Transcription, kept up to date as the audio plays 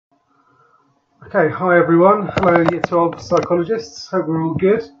Okay, hi everyone. Hello Year 12 psychologists. Hope we're all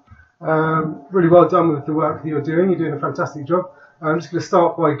good. Really well done with the work that you're doing. You're doing a fantastic job. I'm just going to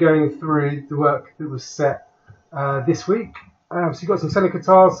start by going through the work that was set this week. So you've got some Seneca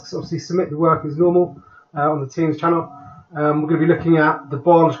tasks. Obviously submit the work as normal on the Teams channel. We're going to be looking at the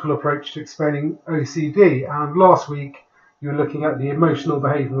biological approach to explaining OCD. And last week you were looking at the emotional,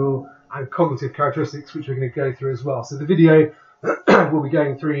 behavioural and cognitive characteristics, which we're going to go through as well. So the video we'll be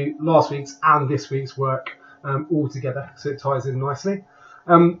going through last week's and this week's work all together, so it ties in nicely.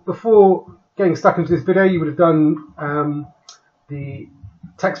 Before getting stuck into this video, you would have done the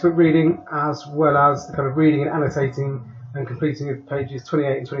textbook reading as well as the kind of reading and annotating and completing of pages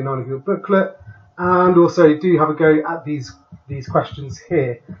 28 and 29 of your booklet, and also do have a go at these questions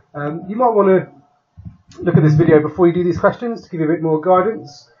here. You might want to look at this video before you do these questions to give you a bit more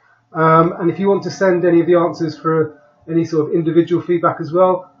guidance, and if you want to send any of the answers for any sort of individual feedback as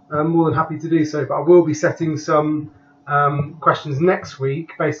well, I'm more than happy to do so. But I will be setting some questions next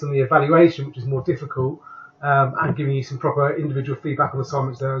week based on the evaluation, which is more difficult, and giving you some proper individual feedback on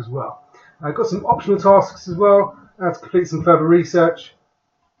assignments there as well. I've got some optional tasks as well to complete some further research.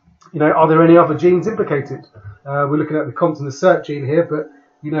 You know, are there any other genes implicated? We're looking at the Compton assert gene here, but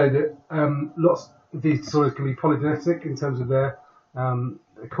you know that lots of these disorders can be polygenetic in terms of their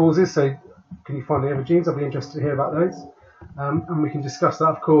causes. So can you find any other genes? I'll be interested to hear about those. And we can discuss that,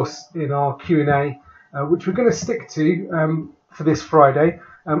 of course, in our Q&A, which we're going to stick to for this Friday.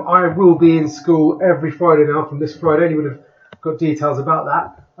 I will be in school every Friday now from this Friday. You would have got details about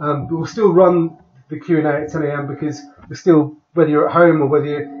that. But we'll still run the Q&A at 10 AM because we're still, whether you're at home or whether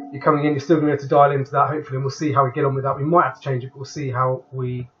you're coming in, you're still going to be able to dial into that, hopefully, and we'll see how we get on with that. We might have to change it, but we'll see how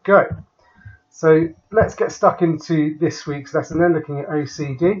we go. So let's get stuck into this week's lesson then, looking at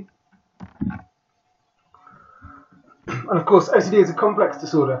OCD. And of course, OCD is a complex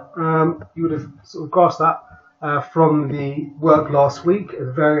disorder. You would have sort of grasped that from the work last week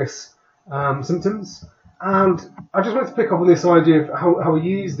of various symptoms. And I just wanted to pick up on this idea of how we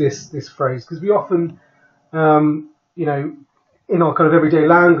use this phrase, because we often, you know, in our kind of everyday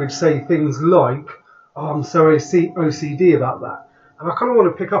language say things like, oh, I'm so OCD about that. And I kind of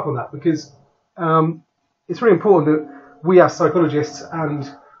want to pick up on that because it's really important that we as psychologists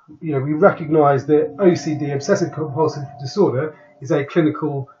and you know, we recognise that OCD, obsessive compulsive disorder, is a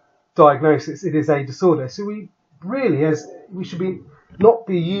clinical diagnosis. It is a disorder. So we really, we should not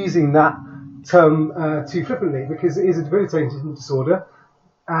be using that term too flippantly, because it is a debilitating disorder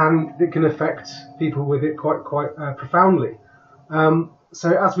and it can affect people with it quite profoundly.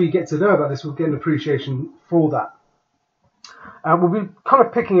 So as we get to know about this, we'll get an appreciation for that. We'll be kind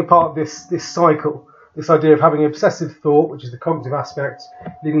of picking apart this cycle. This idea of having obsessive thought, which is the cognitive aspect,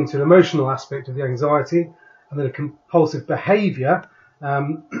 leading to an emotional aspect of the anxiety, and then a compulsive behaviour,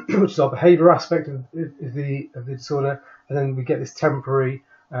 which is our behavioural aspect of the disorder, and then we get this temporary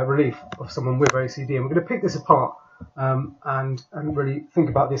relief of someone with OCD. And we're going to pick this apart and really think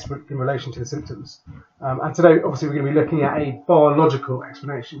about this in relation to the symptoms. And today, obviously, we're going to be looking at a biological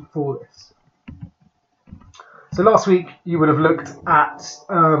explanation for this. So last week you would have looked at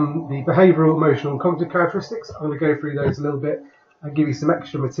the behavioural, emotional and cognitive characteristics. I'm going to go through those a little bit and give you some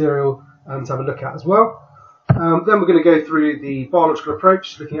extra material to have a look at as well. Then we're going to go through the biological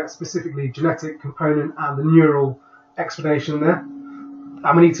approach, looking at specifically genetic component and the neural explanation there.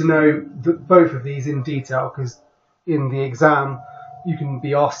 And we need to know both of these in detail, because in the exam you can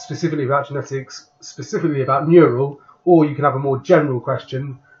be asked specifically about genetics, specifically about neural, or you can have a more general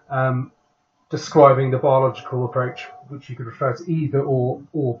question describing the biological approach, which you could refer to either or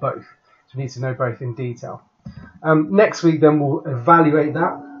both. So we need to know both in detail. Next week then we'll evaluate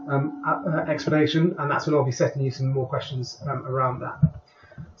that explanation, and that's when I'll be setting you some more questions around that.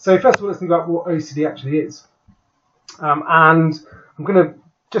 So first of all, let's think about what OCD actually is. And I'm going to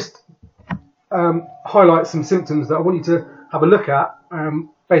just highlight some symptoms that I want you to have a look at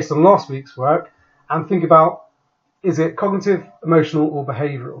based on last week's work, and think about, is it cognitive, emotional or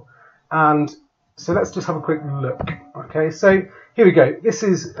behavioural? And so let's just have a quick look. Okay, so here we go. This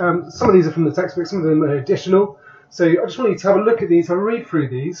is some of these are from the textbook, some of them are additional. So I just want you to have a look at these, have a read through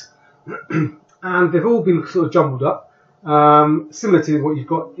these, and they've all been sort of jumbled up, similar to what you've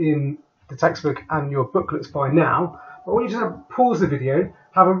got in the textbook and your booklets by now. But I want you to pause the video,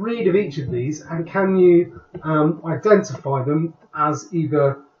 have a read of each of these, and can you identify them as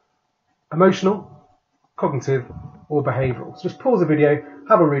either emotional, cognitive, or behavioural? So just pause the video,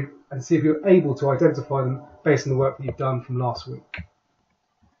 have a read, and see if you're able to identify them based on the work that you've done from last week.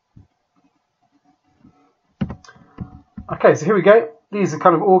 Okay, so here we go. These are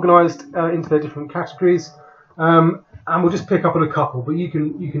kind of organised into their different categories. And and we'll just pick up on a couple, but you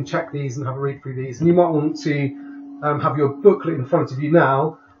can check these and have a read through these, and you might want to have your booklet in front of you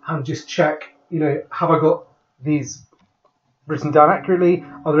now and just check, have I got these written down accurately?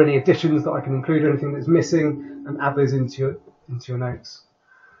 Are there any additions that I can include, anything that's missing, and add those into your notes.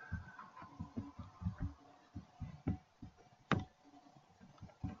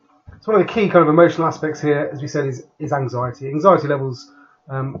 So one of the key kind of emotional aspects here, as we said, is anxiety. Anxiety levels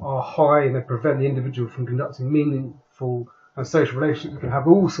are high, and they prevent the individual from conducting meaningful social relationships. It can have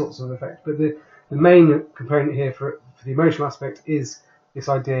all sorts of effects, but the main component here for the emotional aspect is this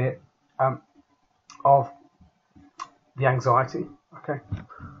idea of the anxiety. Okay.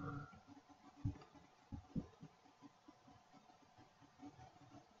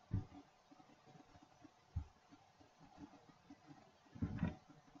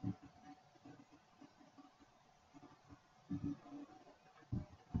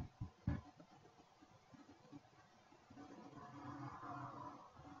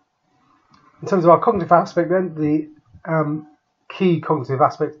 In terms of our cognitive aspect, then the key cognitive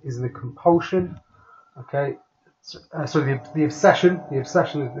aspect is the compulsion. Okay, so the obsession. The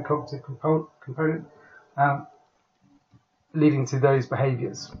obsession is the cognitive component, leading to those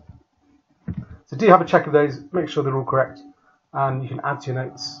behaviours. So do have a check of those. Make sure they're all correct, and you can add to your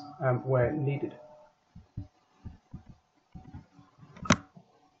notes where needed.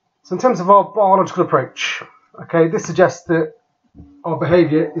 So in terms of our biological approach, okay, this suggests that our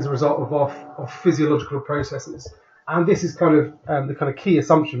behaviour is a result of our physiological processes, and this is kind of the kind of key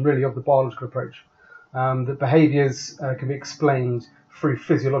assumption really of the biological approach, that behaviours can be explained through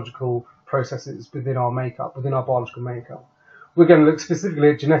physiological processes within our makeup, within our biological makeup. We're going to look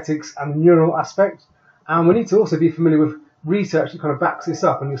specifically at genetics and the neural aspect, and we need to also be familiar with research that kind of backs this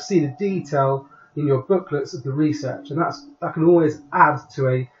up, and you'll see the detail in your booklets of the research, and that can always add to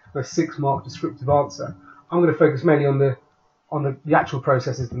a 6-mark descriptive answer. I'm going to focus mainly on the actual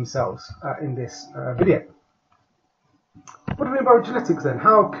processes themselves in this video. What do we mean by genetics then?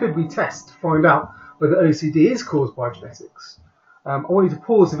 How could we test to find out whether OCD is caused by genetics? I want you to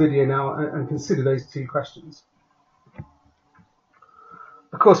pause the video now and consider those two questions.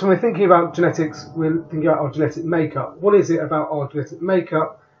 Of course, when we're thinking about genetics, we're thinking about our genetic makeup. What is it about our genetic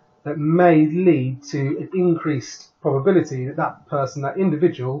makeup that may lead to an increased probability that that person, that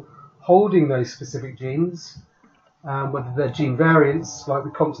individual, holding those specific genes, whether they're gene variants like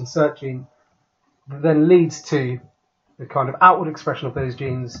the Compton-Surt gene, then leads to the kind of outward expression of those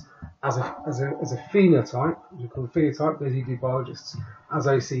genes as a phenotype, which we call phenotype, those of you biologists, as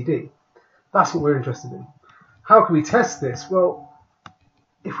OCD. That's what we're interested in. How can we test this? Well,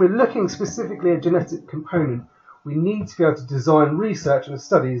 if we're looking specifically at genetic component, we need to be able to design research and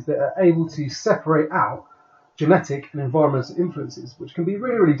studies that are able to separate out genetic and environmental influences, which can be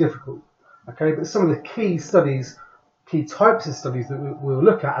really, really difficult. Okay, but some of the key types of studies that we'll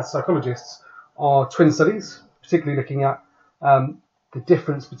look at as psychologists are twin studies, particularly looking at the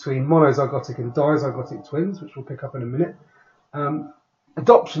difference between monozygotic and dizygotic twins, which we'll pick up in a minute.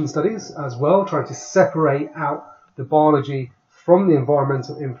 Adoption studies as well, trying to separate out the biology from the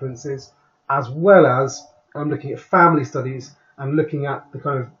environmental influences, as well as looking at family studies and looking at the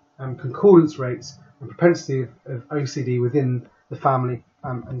kind of concordance rates and propensity of OCD within the family,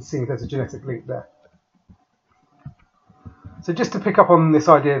 and seeing if there's a genetic link there. So just to pick up on this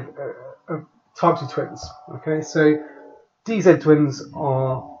idea of types of twins, okay, so DZ twins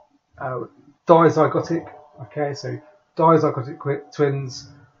are dizygotic, okay, so dizygotic twins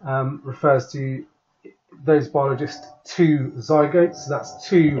refers to those biologists two zygotes, so that's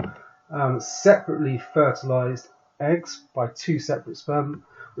two separately fertilized eggs by two separate sperm,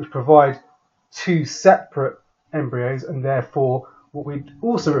 which provide two separate embryos, and therefore what we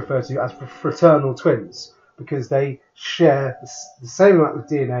also refer to as fraternal twins, because they share the same amount of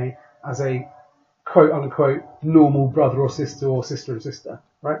DNA as a quote-unquote normal brother or sister and sister,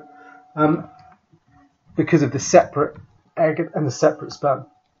 right? Because of the separate egg and the separate sperm.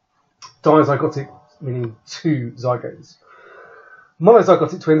 Dizygotic meaning two zygotes.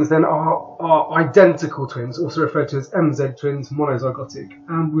 Monozygotic twins then are identical twins, also referred to as MZ twins, monozygotic,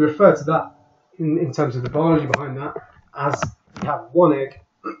 and we refer to that in terms of the biology behind that as you have one egg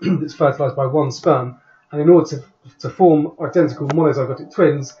that's fertilized by one sperm, and in order to form identical monozygotic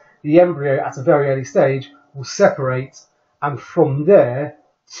twins, the embryo at a very early stage will separate, and from there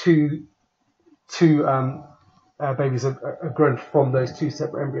two babies are grown from those two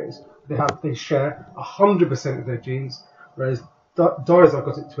separate embryos. They share 100% of their genes, whereas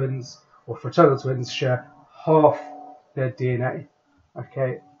dizygotic twins or fraternal twins share half their DNA,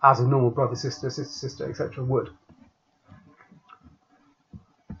 okay, as a normal brother, sister, etc. would.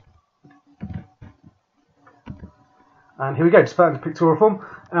 And here we go, just put it into pictorial form.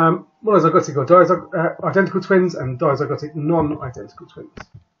 Monozygotic or identical twins and dizygotic non-identical twins.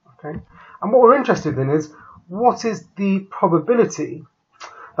 Okay. And what we're interested in is, what is the probability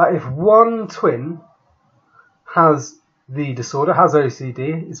that if one twin has the disorder, has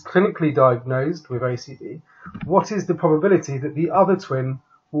OCD, is clinically diagnosed with OCD, what is the probability that the other twin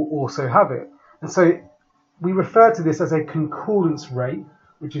will also have it? And so we refer to this as a concordance rate,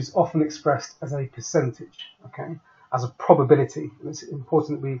 which is often expressed as a percentage, okay, as a probability. And it's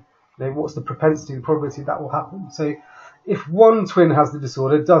important that we know what's the propensity, the probability that will happen. So if one twin has the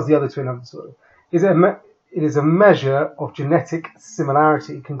disorder, does the other twin have the disorder? It is a measure of genetic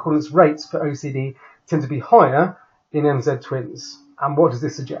similarity. Concordance rates for OCD tend to be higher in MZ twins. And what does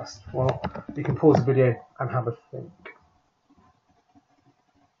this suggest? Well, you can pause the video and have a think.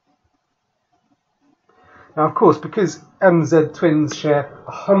 Now, of course, because MZ twins share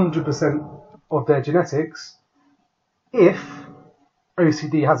 100% of their genetics, if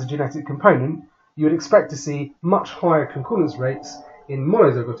OCD has a genetic component, you would expect to see much higher concordance rates in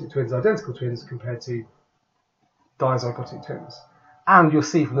monozygotic twins, identical twins, compared to dizygotic twins. And you'll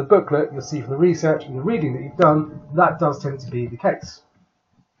see from the booklet, you'll see from the research and the reading that you've done, that does tend to be the case.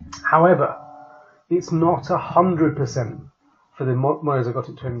 However, it's not 100% for the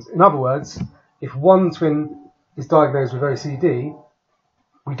monozygotic twins. In other words, if one twin is diagnosed with OCD,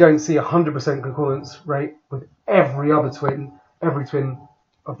 we don't see 100% concordance rate with every twin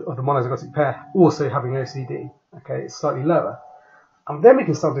of the monozygotic pair also having OCD. Okay, it's slightly lower. And then we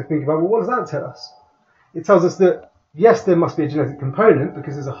can start to think about, well, what does that tell us? It tells us that, yes, there must be a genetic component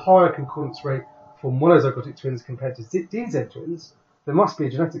because there's a higher concordance rate for monozygotic twins compared to DZ twins. There must be a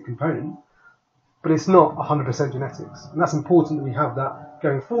genetic component, but it's not 100% genetics. And that's important that we have that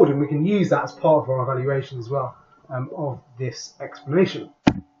going forward, and we can use that as part of our evaluation as well of this explanation.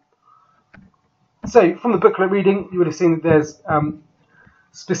 So from the booklet reading, you would have seen that there's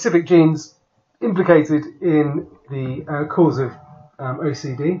specific genes implicated in the cause of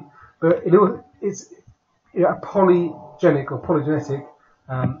OCD, but it's a polygenic or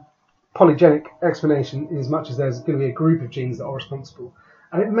polygenic explanation in as much as there's going to be a group of genes that are responsible.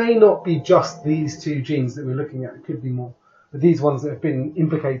 And it may not be just these two genes that we're looking at, it could be more, but these ones that have been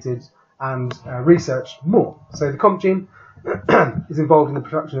implicated and researched more. So the COMP gene is involved in the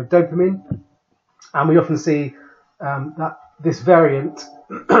production of dopamine, and we often see that this variant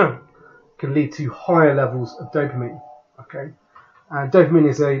can lead to higher levels of dopamine. Okay, dopamine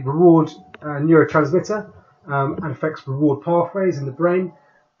is a reward neurotransmitter and affects reward pathways in the brain,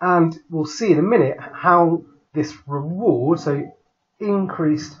 and we'll see in a minute how this reward, so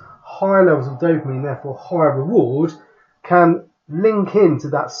increased higher levels of dopamine, therefore higher reward, can link into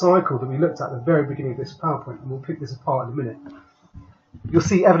that cycle that we looked at the very beginning of this PowerPoint, and we'll pick this apart in a minute. You'll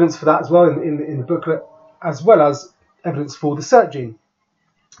see evidence for that as well in the booklet, as well as evidence for the SERT gene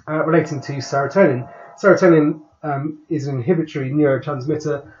relating to serotonin. Serotonin is an inhibitory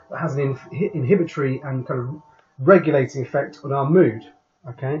neurotransmitter that has an inhibitory and kind of regulating effect on our mood.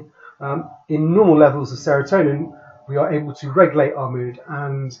 Okay, in normal levels of serotonin, we are able to regulate our mood,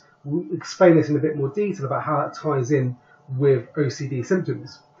 and we'll explain this in a bit more detail about how that ties in with OCD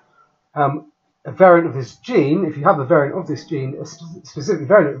symptoms. A variant of this gene, if you have a variant of this gene, a specific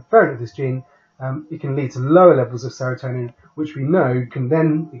variant of this gene, it can lead to lower levels of serotonin, which we know can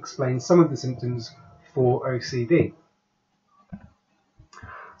then explain some of the symptoms for OCD.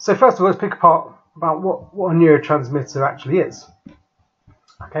 So first of all, let's pick apart about what a neurotransmitter actually is.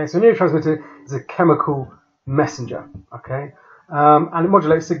 Okay, so a neurotransmitter is a chemical messenger, okay, and it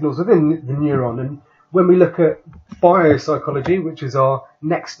modulates signals within the neuron. And when we look at biopsychology, which is our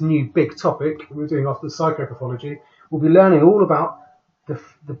next new big topic we're doing after psychopathology, we'll be learning all about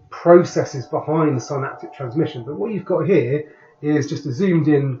the processes behind the synaptic transmission. But what you've got here is just a zoomed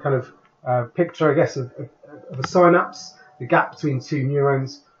in kind of picture, I guess, of a synapse, the gap between two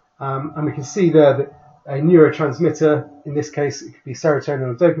neurons, and we can see there that a neurotransmitter, in this case it could be serotonin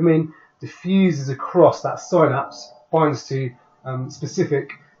or dopamine, diffuses across that synapse, binds to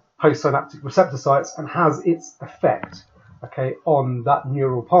specific postsynaptic receptor sites, and has its effect, okay, on that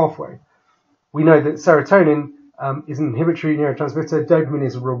neural pathway. We know that serotonin is an inhibitory neurotransmitter, dopamine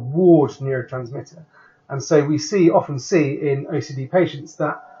is a reward neurotransmitter, and so we often see in OCD patients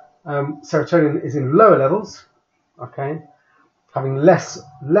that serotonin is in lower levels, okay, having less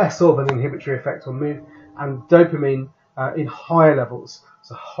of an inhibitory effect on mood, and dopamine in higher levels,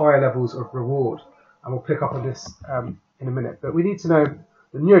 so higher levels of reward. And we'll pick up on this in a minute. But we need to know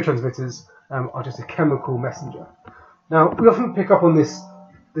that neurotransmitters are just a chemical messenger. Now, we often pick up on this.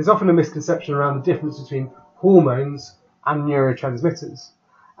 There's often a misconception around the difference between hormones and neurotransmitters.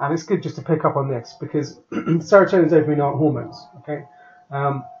 And it's good just to pick up on this because serotonin and dopamine aren't hormones. Okay,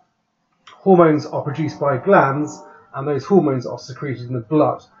 hormones are produced by glands, and those hormones are secreted in the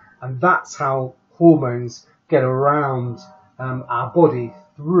blood, and that's how hormones get around our body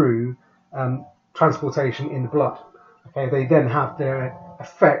through transportation in the blood. Okay, they then have their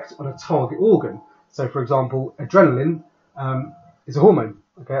effect on a target organ. So, for example, adrenaline is a hormone.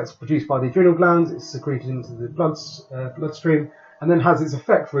 Okay, it's produced by the adrenal glands. It's secreted into the bloodstream, and then has its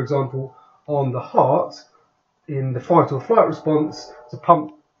effect, for example, on the heart in the fight or flight response to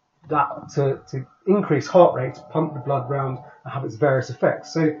pump that to increase heart rate, pump the blood round, and have its various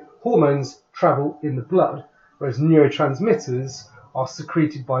effects. So hormones travel in the blood, whereas neurotransmitters are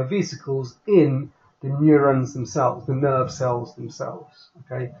secreted by vesicles in the neurons themselves, the nerve cells themselves.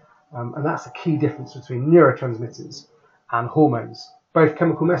 Okay, and that's a key difference between neurotransmitters and hormones. Both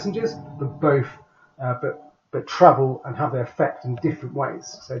chemical messengers, but travel and have their effect in different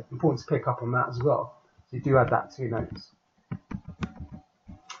ways. So it's important to pick up on that as well. So you do add that to your notes.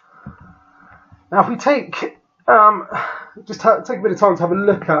 Now, if we take take a bit of time to have a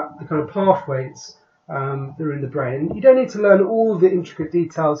look at the kind of pathways that are in the brain. You don't need to learn all the intricate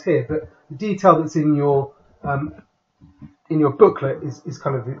details here, but the detail that's in your booklet is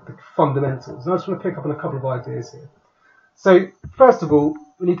kind of the fundamentals. And I just want to pick up on a couple of ideas here. So, first of all,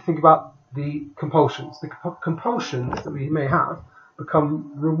 we need to think about the compulsions. The compulsions that we may have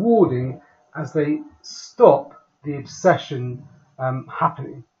become rewarding as they stop the obsession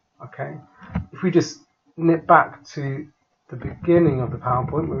happening. Okay, if we just nip back to the beginning of the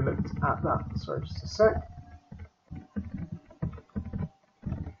PowerPoint where we looked at that. Sorry, just a sec.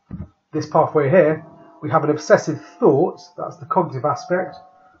 This pathway here, we have an obsessive thought, that's the cognitive aspect,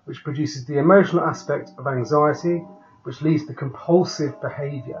 which produces the emotional aspect of anxiety, which leads to compulsive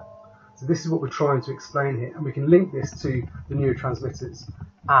behaviour. So this is what we're trying to explain here, and we can link this to the neurotransmitters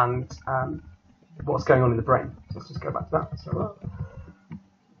and what's going on in the brain. So let's just go back to that. So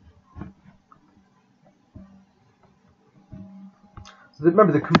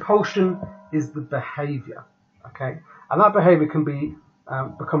remember, the compulsion is the behaviour, okay, and that behaviour can be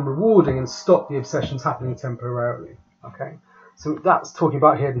become rewarding and stop the obsessions happening temporarily. Okay, so that's talking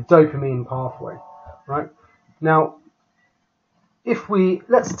about here the dopamine pathway, right? Now,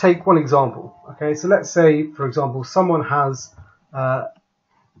 let's take one example. Okay, so let's say, for example, someone has an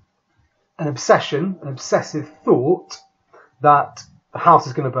obsessive thought that the house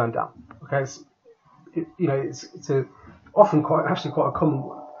is going to burn down. Okay, it's often quite a common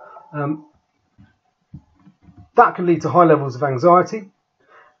one. That can lead to high levels of anxiety,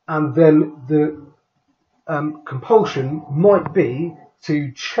 and then the compulsion might be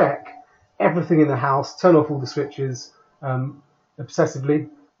to check everything in the house, turn off all the switches obsessively,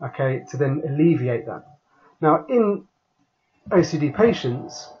 okay, to then alleviate that. Now, in OCD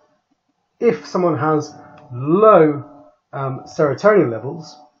patients, if someone has low serotonin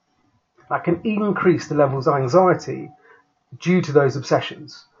levels, that can increase the levels of anxiety due to those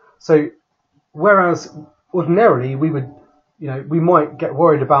obsessions. So whereas ordinarily we might get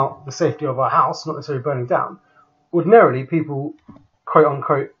worried about the safety of our house, not necessarily burning down, ordinarily people, quote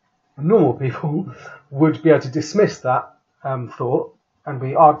unquote, normal people, would be able to dismiss that thought and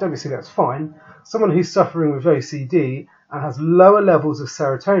be, don't see, that's fine. Someone who's suffering with OCD and has lower levels of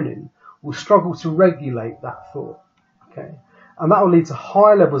serotonin will struggle to regulate that thought. Okay, and that will lead to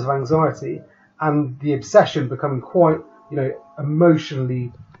higher levels of anxiety and the obsession becoming quite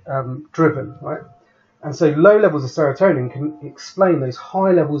emotionally driven, right? And so low levels of serotonin can explain those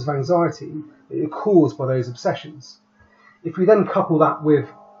high levels of anxiety that are caused by those obsessions. If we then couple that with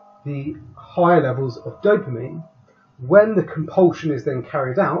the higher levels of dopamine, when the compulsion is then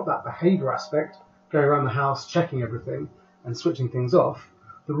carried out, that behaviour aspect, going around the house, checking everything and switching things off,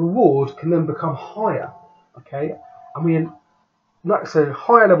 the reward can then become higher, okay? And we not so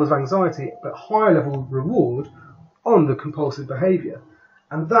higher levels of anxiety, but higher level reward on the compulsive behaviour,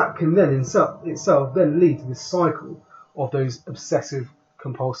 and that can then itself then lead to this cycle of those obsessive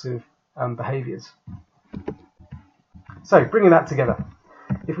compulsive behaviours. So bringing that together,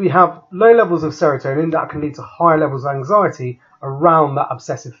 if we have low levels of serotonin, that can lead to higher levels of anxiety around that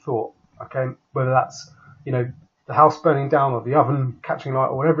obsessive thought, okay, whether that's the house burning down or the oven catching light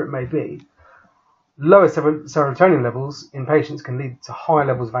or whatever it may be. Lower serotonin levels in patients can lead to higher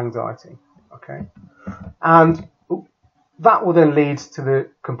levels of anxiety, okay, and that will then lead to the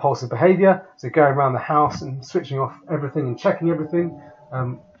compulsive behaviour, so going around the house and switching off everything and checking everything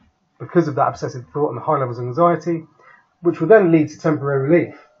because of that obsessive thought and the high levels of anxiety, which will then lead to temporary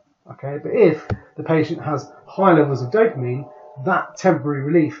relief. Okay, but if the patient has high levels of dopamine, that temporary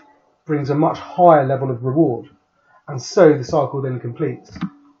relief brings a much higher level of reward, and so the cycle then completes.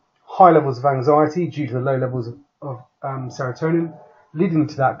 high levels of anxiety due to the low levels of serotonin, leading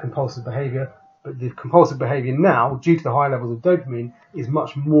to that compulsive behaviour. But the compulsive behaviour now, due to the high levels of dopamine, is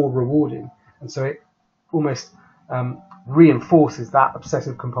much more rewarding, and so it almost reinforces that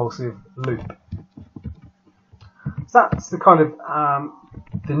obsessive compulsive loop. So that's the kind of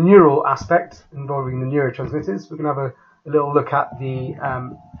the neural aspect involving the neurotransmitters. We're going to have a little look at the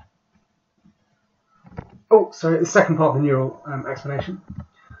the second part of the neural explanation.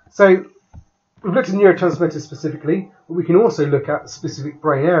 So we've looked at neurotransmitters specifically, but we can also look at specific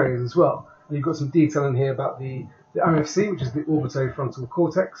brain areas as well. And you've got some detail in here about the OFC, which is the orbitofrontal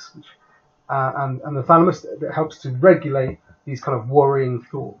cortex, which, and the thalamus that helps to regulate these kind of worrying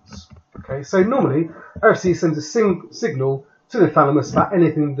thoughts. Okay, so normally OFC sends a signal to the thalamus about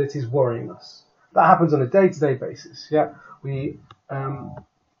anything that is worrying us. That happens on a day-to-day basis. Yeah, we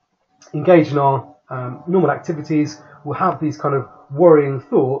engage in our normal activities. We'll have these kind of worrying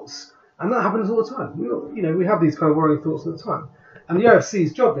thoughts, and that happens all the time. We have these kind of worrying thoughts all the time. And the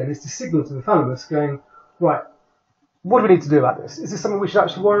OFC's job then is to signal to the thalamus, going, right, what do we need to do about this? Is this something we should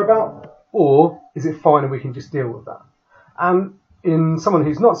actually worry about, or is it fine and we can just deal with that? And in someone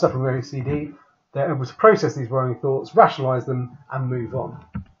who's not suffering with OCD, they're able to process these worrying thoughts, rationalise them, and move on.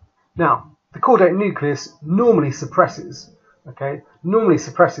 Now, the caudate nucleus normally suppresses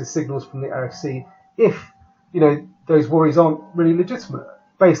signals from the OFC if those worries aren't really legitimate,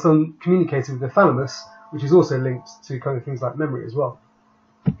 based on communicating with the thalamus, which is also linked to kind of things like memory as well.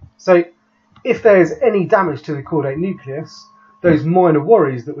 So if there is any damage to the caudate nucleus, those minor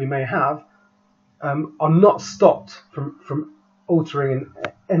worries that we may have are not stopped from altering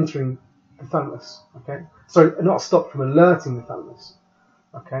and entering the thalamus. Okay, so not stopped from alerting the thalamus.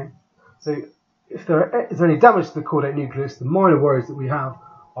 Okay, so if there is any damage to the caudate nucleus, the minor worries that we have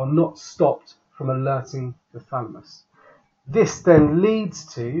are not stopped from alerting the thalamus. This then leads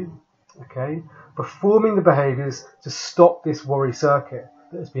to performing the behaviours to stop this worry circuit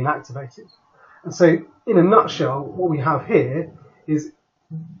that has been activated. And so, in a nutshell, what we have here is,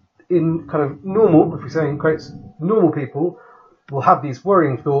 in kind of normal, if we say in quotes, normal people will have these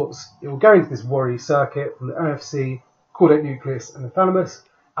worrying thoughts. It will go into this worry circuit from the OFC, caudate nucleus, and the thalamus,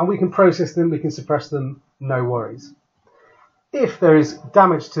 and we can process them, we can suppress them, no worries. If there is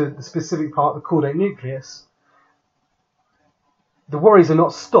damage to the specific part of the caudate nucleus, the worries are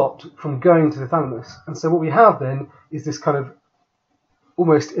not stopped from going to the thalamus. And so what we have then is this kind of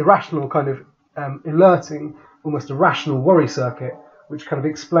almost irrational kind of alerting, almost irrational worry circuit, which kind of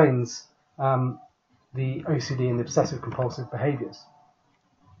explains the OCD and the obsessive compulsive behaviours.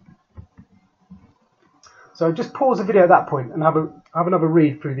 So just pause the video at that point and have another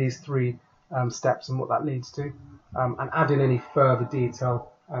read through these three steps and what that leads to, and add in any further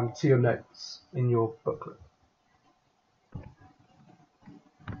detail to your notes in your booklet.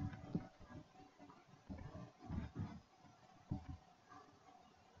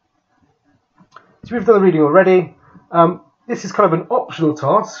 So we've done the reading already. This is kind of an optional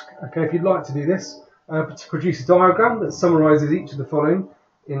task, okay, if you'd like to do this, to produce a diagram that summarises each of the following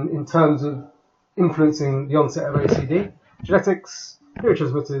in terms of influencing the onset of OCD: genetics,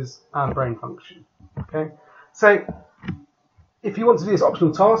 neurotransmitters, and brain function. Okay, so if you want to do this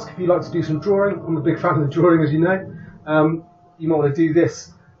optional task, if you'd like to do some drawing, I'm a big fan of the drawing, as you know, you might want to do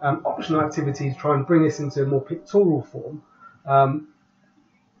this optional activity to try and bring this into a more pictorial form,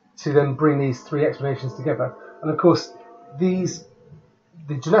 to then bring these three explanations together. And of course, the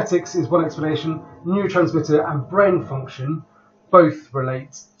genetics is one explanation, neurotransmitter and brain function both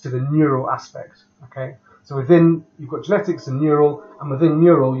relate to the neural aspect. Okay, so within you've got genetics and neural, and within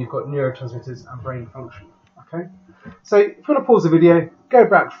neural you've got neurotransmitters and brain function. Okay, so if you want to pause the video, go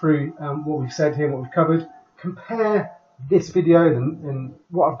back through what we've said here, what we've covered, compare this video and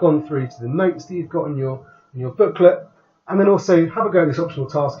what I've gone through to the notes that you've got in your booklet, and then also have a go at this optional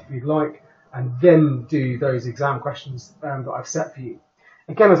task if you'd like, and then do those exam questions that I've set for you.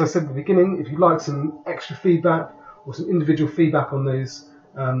 Again, as I said at the beginning, if you'd like some extra feedback or some individual feedback on those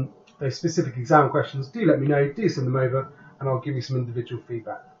specific exam questions, do let me know, do send them over, and I'll give you some individual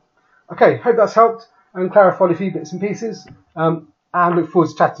feedback. Okay, hope that's helped and clarified a few bits and pieces, and look forward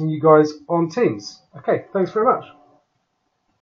to chatting to you guys on Teams. Okay, thanks very much.